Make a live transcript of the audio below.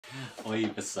Oi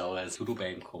pessoas, tudo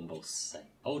bem com você?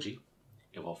 Hoje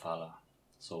eu vou falar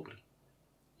sobre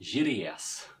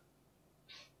gírias.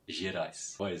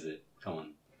 Gírias. What is it? Come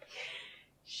on.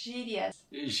 Gírias.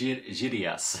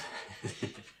 Gírias.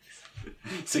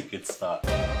 It's a good start.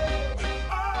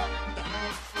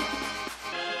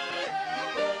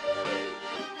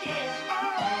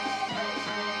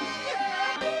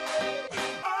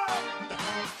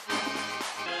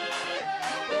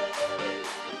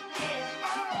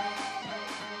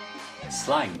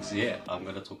 Slangs, yeah, I'm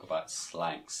going to talk about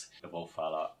slangs. Eu vou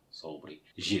falar sobre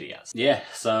gírias. Yeah,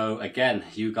 so again,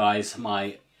 you guys,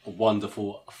 my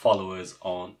wonderful followers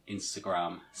on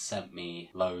Instagram, sent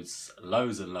me loads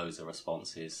and loads of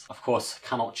responses. Of course,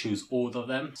 cannot choose all of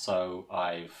them, so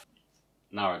I've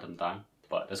narrowed them down,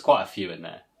 but there's quite a few in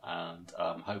there, and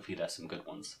hopefully there's some good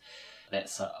ones.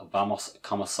 Let's vamos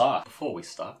comenzar. Before we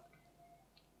start,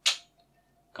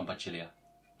 compartilha.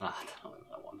 I don't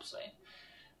know what I'm saying.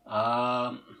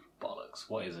 Bollocks,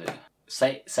 what is it?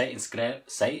 Se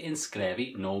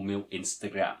inscreve no meu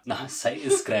Instagram. No, se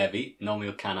inscreve no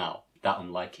meu canal. That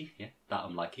unlikey, yeah, that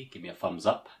unlikey. Give me a thumbs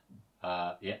up.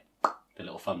 Yeah, the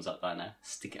little thumbs up down there.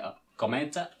 Stick it up.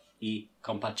 Comenta e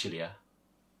compartilha.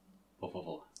 Por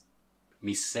favor.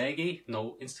 Me segue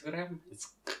no Instagram.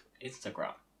 It's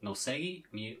Instagram. No segue,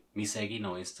 me segue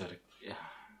no Instagram.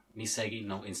 Me segue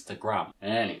no Instagram.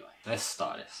 Anyway, let's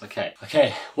start this. Okay,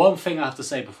 one thing I have to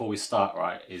say before we start,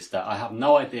 right, is that I have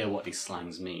no idea what these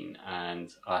slangs mean,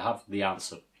 and I have the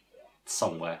answer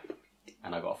somewhere,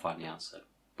 and I gotta find the answer.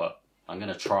 But I'm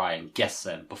gonna try and guess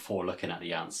them before looking at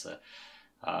the answer,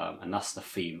 and that's the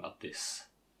theme of this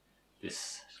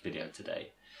video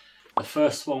today. The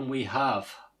first one we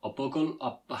have Bagalu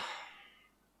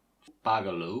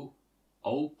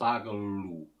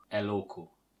Eloko.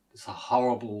 It's a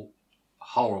horrible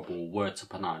word to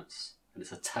pronounce, and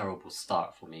it's a terrible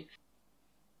start for me.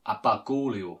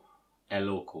 Abagulio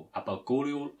eloko.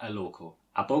 Abagulio eloko.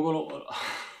 Abagulio.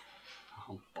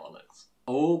 Oh, bollocks.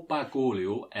 Oh,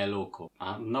 bagulio eloko.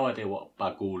 I have no idea what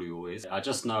bagulio is. I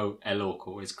just know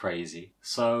eloko is crazy.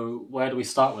 So where do we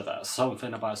start with that?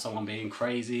 Something about someone being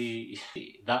crazy.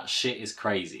 That shit is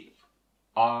crazy.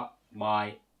 Are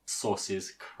my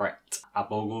sources correct?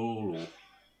 Abagulio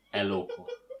eloko.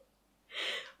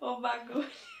 O bagulho.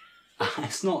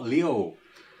 It's not Leo.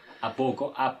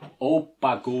 O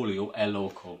bagulho é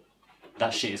louco.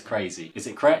 That shit is crazy. Is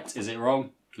it correct? Is it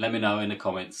wrong? Let me know in the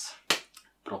comments.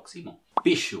 Próximo.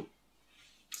 Bicho.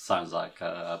 Sounds like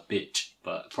a bitch,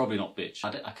 but probably not bitch.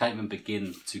 I can't even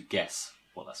begin to guess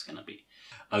what that's going to be.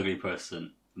 Ugly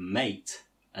person. Mate.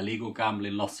 Illegal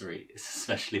gambling lottery is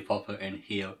especially popular in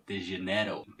Rio de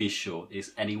Janeiro. Bicho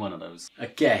is any one of those.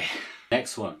 Okay,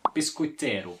 next one.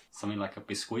 Biscoitero. Something like a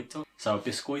biscoito. So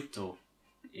biscoito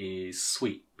is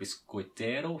sweet.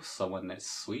 Biscoitero, someone that's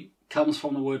sweet. Comes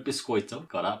from the word biscoito.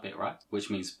 Got that bit right. Which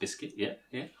means biscuit. Yeah,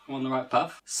 I'm on the right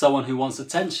path. Someone who wants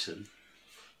attention.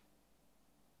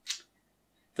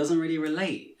 Doesn't really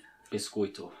relate.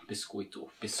 Biscoito,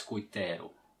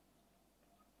 biscoitero.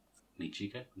 Me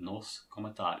diga nos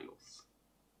comentarios.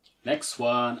 Next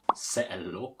one. Se é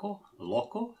loco?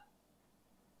 Loco?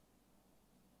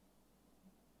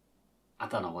 I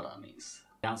don't know what that means.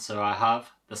 The answer I have.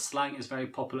 The slang is very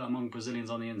popular among Brazilians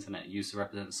on the internet, used to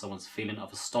represent someone's feeling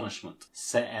of astonishment.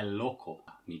 Se é loco?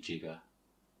 Me diga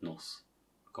nos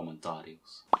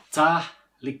comentarios. Tá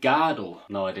ligado?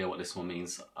 No idea what this one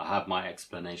means. I have my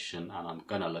explanation and I'm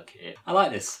gonna look at it. I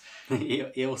like this.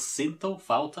 Eu sinto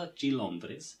falta de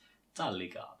Londres. Tá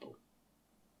ligado.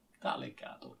 Tá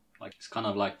ligado. Like, it's kind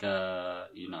of like,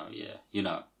 you know, yeah, you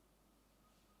know.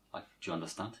 Like, do you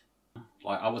understand?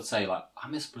 Like, I would say, like, I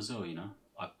miss Brazil, you know?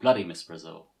 I bloody miss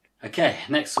Brazil. Okay,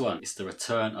 next one. It's the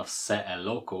return of Se é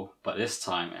Loco, but this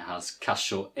time it has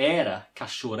cachoeira.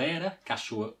 Cachoeira?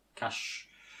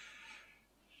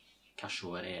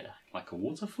 Cachoeira. Like a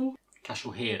waterfall?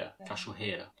 Cachoeira.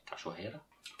 Cachoeira.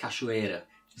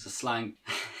 It's a slang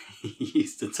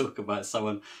used to talk about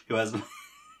someone who has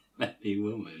many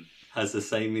women. Has the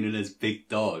same meaning as big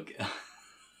dog.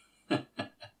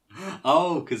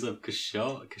 Oh, because of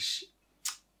cachorro.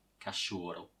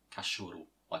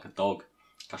 Like a dog.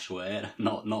 Cachoeira.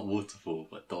 Not waterfall,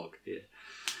 but dog.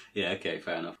 Yeah, okay,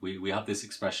 fair enough. We have this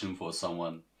expression for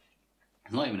someone.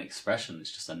 It's not even an expression,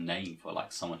 it's just a name for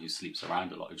like someone who sleeps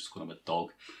around a lot. We just call them a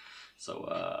dog. So,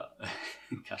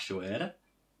 cachoeira.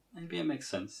 Maybe it makes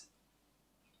sense.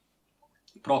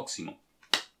 Próximo.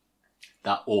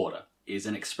 Da hora is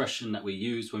an expression that we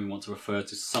use when we want to refer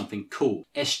to something cool.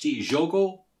 Este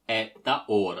jogo é da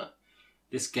hora.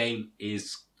 This game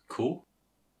is cool.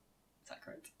 Is that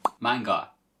correct?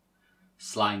 Manga.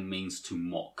 Slang means to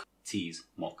mock. tease,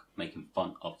 mock, making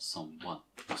fun of someone.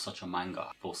 You're such a manga.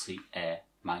 Você é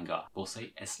manga.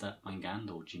 Você está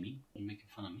mangando de mim. Are you making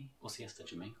fun of me? Você está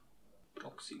de mim?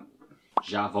 Próximo.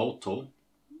 Já voltou.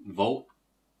 Vou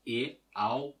ir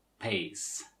ao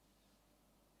pace.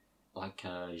 Like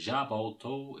já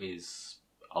voltou is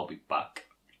I'll be back.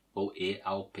 Vou ir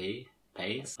ao pace.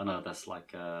 I know that's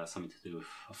like something to do with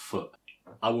a foot.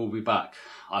 I will be back.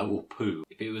 I will poo.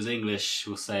 If it was English,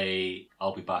 we'll say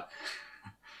I'll be back.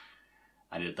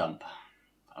 I need a dump.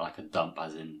 I like a dump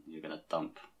as in you're gonna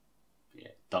dump.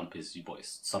 Yeah, dump is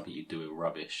something you do with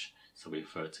rubbish. So we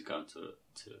refer to going to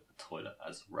the toilet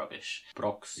as rubbish.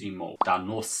 Próximo.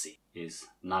 Danou-se is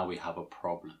now we have a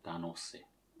problem. Danou-se.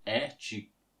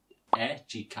 É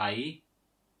de cair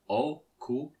o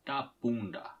cu da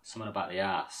bunda. Something about the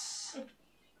ass,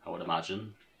 I would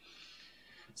imagine.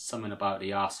 Something about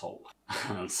the asshole.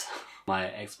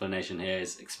 My explanation here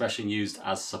is expression used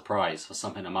as surprise for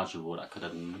something imaginable that could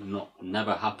have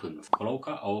never happened.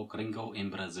 Coloca o gringo in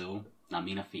Brazil na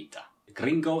minha fita.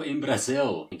 Gringo in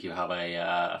Brazil. I think you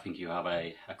have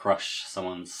a crush.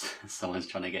 Someone's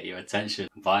trying to get your attention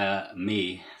via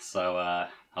me. So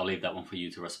I'll leave that one for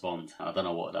you to respond. I don't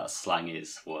know what that slang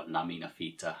is for na minha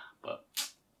fita, but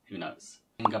who knows.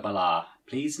 Engabalar,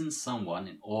 pleasing someone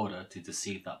in order to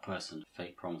deceive that person.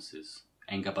 Fake promises.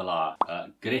 Engabalar,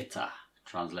 grita,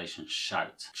 translation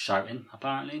shout. Shouting,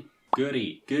 apparently.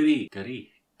 Guri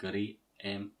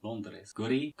in Londres.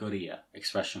 Guria,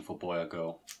 expression for boy or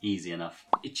girl. Easy enough.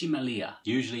 Ichimalia,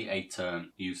 usually a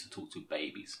term used to talk to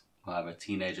babies. However,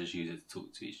 teenagers use it to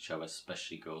talk to each other,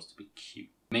 especially girls, to be cute.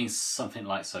 Means something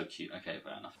like so cute. Okay,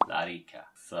 fair enough. Larica.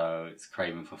 So it's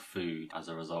craving for food as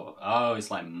a result of... Oh,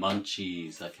 it's like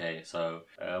munchies. Okay, so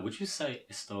would you say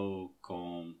estoy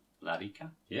con larica?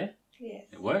 Yeah? Yes.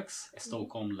 It works? Estoy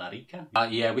con larica?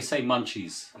 Yeah, we say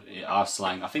munchies. Our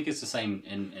slang. I think it's the same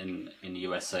in the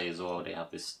USA as well. They have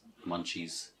this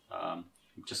munchies.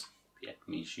 It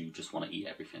means you just want to eat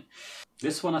everything.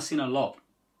 This one I've seen a lot.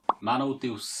 Mano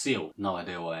do sil. No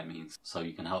idea what it means. So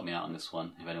you can help me out on this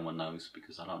one if anyone knows,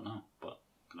 because I don't know. But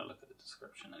I'm going to look at the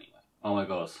description anyway. Oh my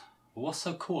god. What's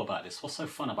so cool about this? What's so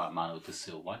fun about Mano do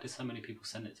sil? Why did so many people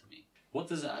send it to me? What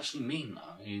does it actually mean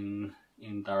though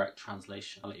in direct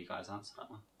translation? I'll let you guys answer that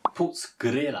one. Puts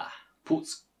grilla.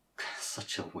 Puts...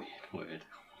 Such a weird word.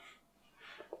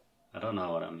 I don't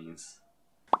know what that means.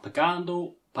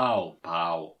 Pagando pau.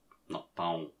 Pau. Not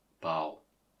pau. Pau.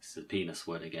 It's the penis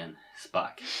word again. It's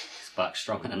back. It's back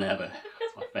stronger than ever.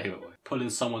 It's my favourite word.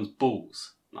 Pulling someone's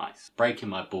balls. Nice. Breaking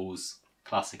my balls.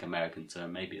 Classic American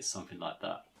term. Maybe it's something like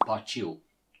that. Partiu.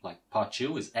 Like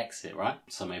partiu is exit, right?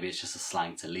 So maybe it's just a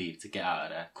slang to leave, to get out of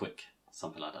there quick.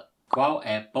 Something like that. Qual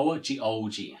é boa de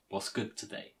hoje? What's good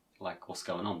today? Like, what's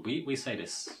going on? We say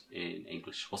this in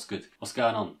English. What's good? What's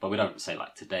going on? But we don't say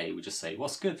like today. We just say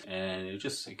what's good, and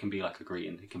it can be like a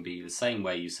greeting. It can be the same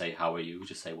way you say how are you. We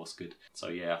just say what's good. So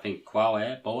yeah, I think qual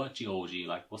é boa de hoje?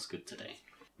 Like, what's good today?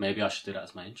 Maybe I should do that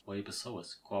as my intro. Oi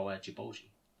pessoas, qual é de hoje?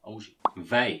 Hoje.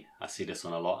 Véi. I see this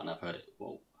one a lot, and I've heard it.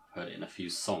 Well, heard it in a few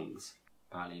songs.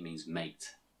 Apparently it means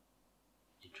mate.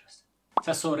 Interesting.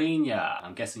 Tesourinha.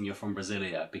 I'm guessing you're from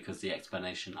Brasilia because the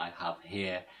explanation I have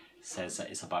here says that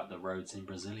it's about the roads in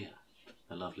Brasilia.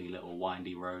 The lovely little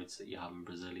windy roads that you have in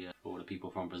Brasilia. For all the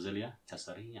people from Brasilia,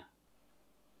 Tesourinha.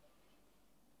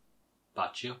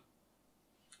 Batio.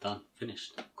 Done.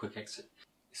 Finished. Quick exit.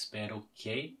 Espero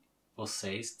que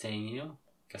vocês tenham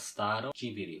gostado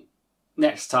de vídeo.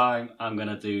 Next time I'm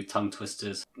gonna do tongue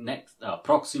twisters. Next,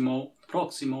 próximo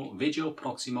vídeo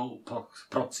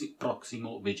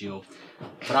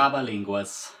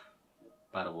trava-línguas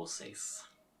para vocês.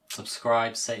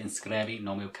 Subscribe, se inscreve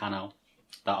no meu canal,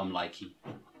 dá like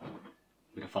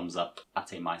with a thumbs up,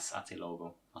 até mais, até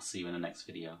logo. I'll see you in the next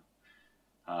video.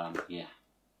 Yeah,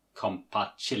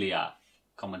 compartilha,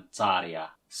 commentaria.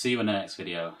 See you in the next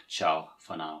video. Ciao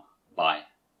for now. Bye.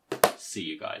 See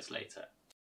you guys later.